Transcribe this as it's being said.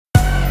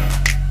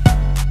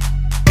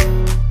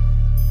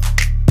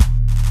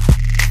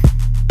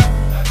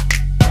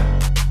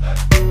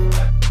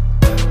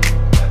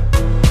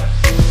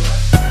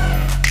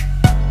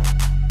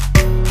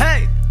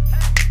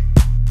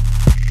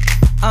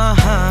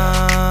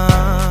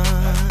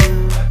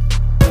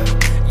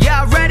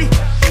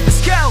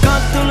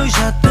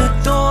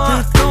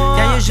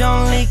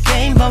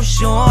bao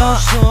số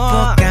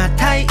Bộ cả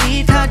thay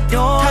ý thật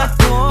đô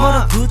Mô đồ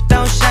cụ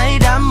tao say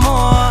đã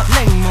mùa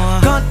Lệnh mùa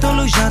Có tôi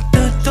lưu ra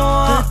từ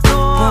tô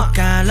Bộ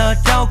cả lỡ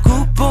đau cú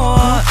bùa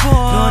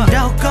Luôn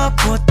đau có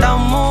bùa tao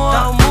mua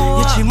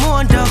Giờ chỉ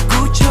muốn đau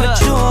cú chua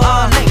chua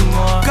Lệnh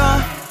mùa Có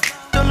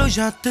tôi lưu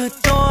ra từ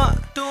tô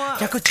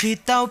Chả có chỉ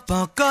tao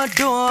bỏ có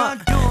đùa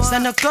Sao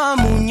nó có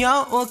mù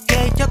nhau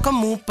ok Cho có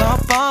mù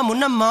bỏ mù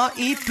nằm mỏ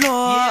ý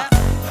plua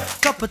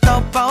Có bộ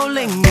tao báo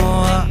lệnh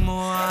mùa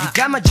You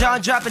got my jaw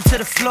dropping to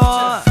the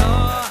floor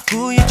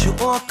Who you chủ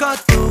có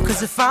tù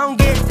Cause if I don't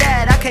get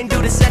that I can't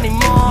do this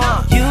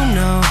anymore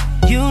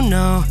You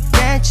know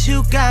that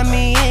you got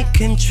me in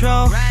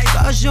control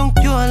Có dùng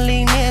chua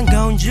lý nên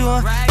gồng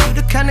chua You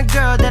the kind of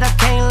girl that I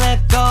can't let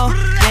go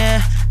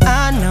Yeah,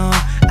 I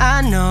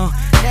know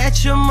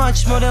that you're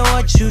much more than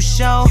what you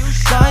show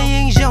Có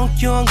những dòng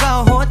chua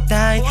gạo hốt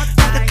tài You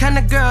the kind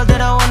of girl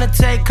that I wanna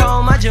take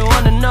home I just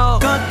wanna know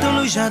Có tôi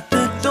lưu ra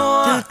từ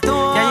tô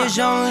Yeah, you're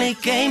dòng lý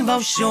game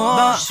bao số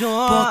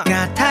Bộ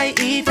cả thay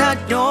ý thật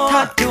đô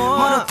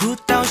Mô đồ cụ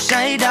tao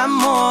say đã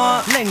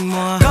mùa Lệnh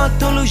mùa Có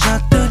tôi lưu ra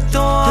từ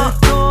tô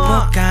Bộ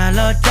cả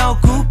lỡ đau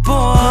cú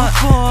bùa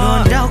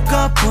Luôn đau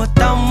có bùa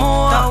tao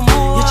mua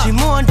Giờ chỉ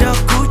muốn đau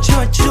cú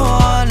chua chua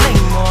Lệnh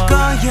mùa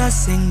Có giờ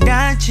xinh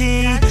đã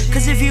chi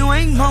Cause if you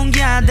ain't hmong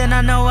yeah then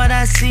I know what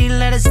I see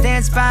Let us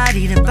dance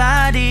body to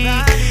body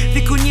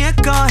Vì cô nhé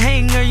có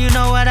hanger you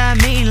know what I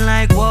mean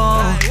Like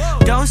whoa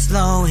Don't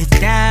slow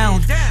it down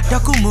Đó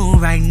cô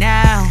move right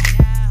now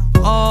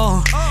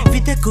Oh Vì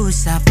thế cô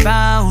xa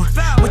bao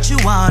What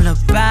you all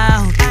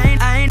about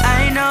I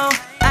know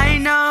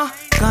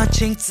Có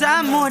chính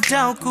ta mua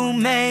đâu cô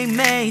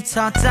mê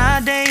Thọ ta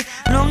đây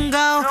luôn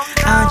go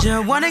I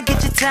just wanna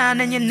get your time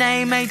and your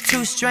name ain't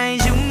too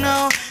strange You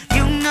know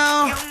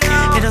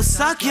It'll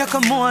suck ya có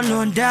mua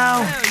luôn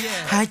đâu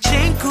Hai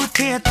chính cô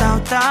thiệt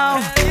tao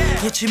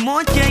Giờ chỉ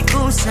muốn chơi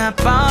cô xa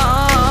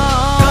bao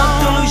Có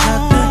tôi lưu ra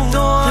từ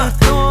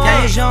tô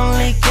Yeah, you're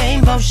only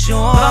game bao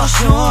số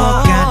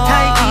Bộ cả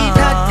thay ý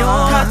thật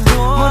đô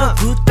Mô đồ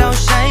cụ tao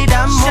say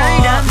đã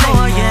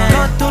mùa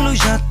Có tôi lưu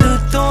ra từ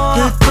tô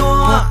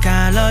Bộ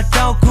cả lỡ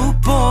đau cú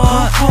bùa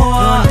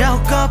Luôn đau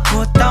có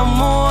bùa tao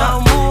mua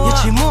Giờ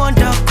chỉ muốn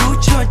đau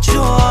cú chua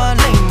chua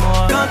Lệnh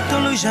mùa Có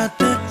tôi lưu ra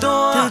từ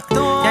tô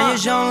Yeah,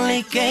 you're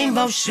only game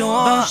bao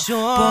số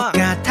Bộ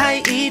cả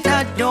thay ý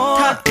thật đô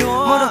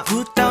Mô đồ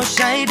cụ tao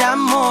say đã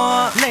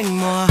mùa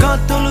Lệnh mùa Có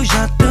tôi lưu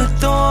ra từ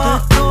tô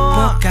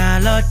Bộ cả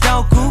lỡ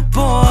đau cú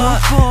bùa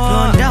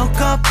Luôn đau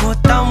có bùa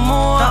tao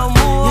mua